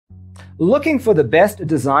Looking for the best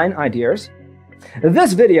design ideas?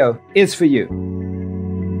 This video is for you.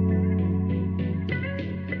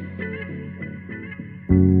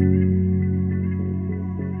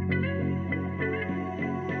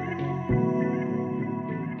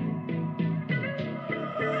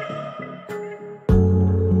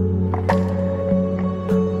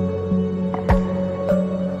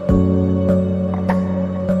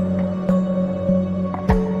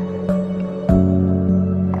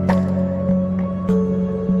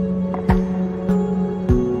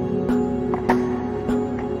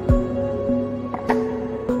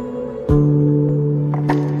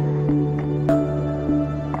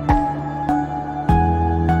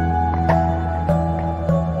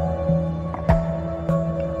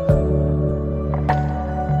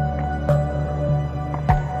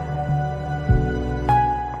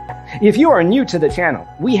 If you are new to the channel,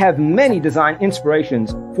 we have many design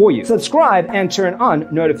inspirations for you. Subscribe and turn on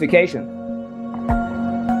notifications.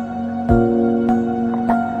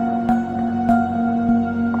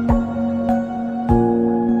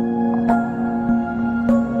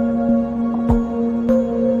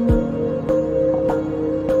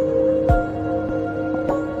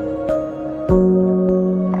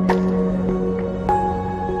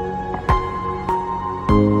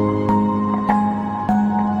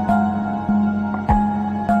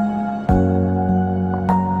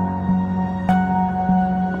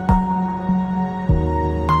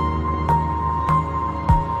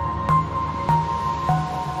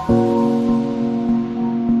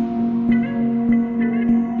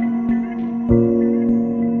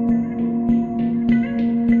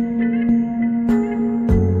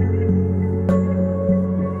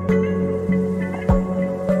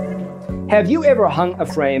 Have you ever hung a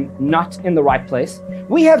frame not in the right place?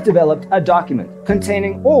 We have developed a document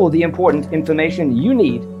containing all the important information you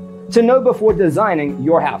need to know before designing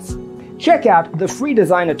your house. Check out the free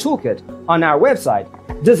designer toolkit on our website,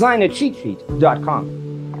 designercheatsheet.com.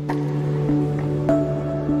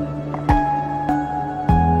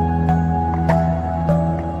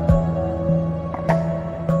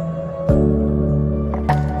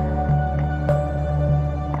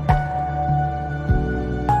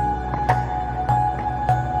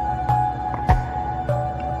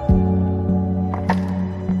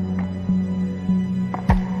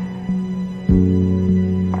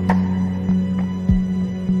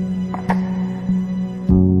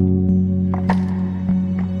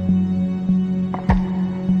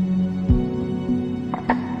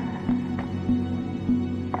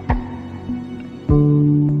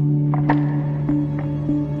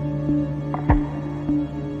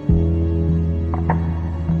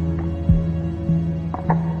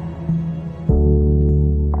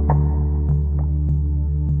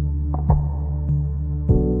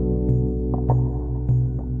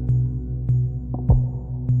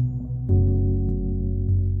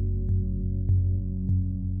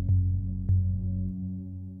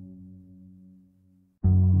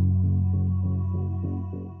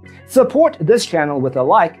 Support this channel with a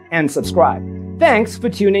like and subscribe. Thanks for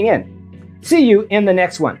tuning in. See you in the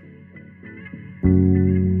next one.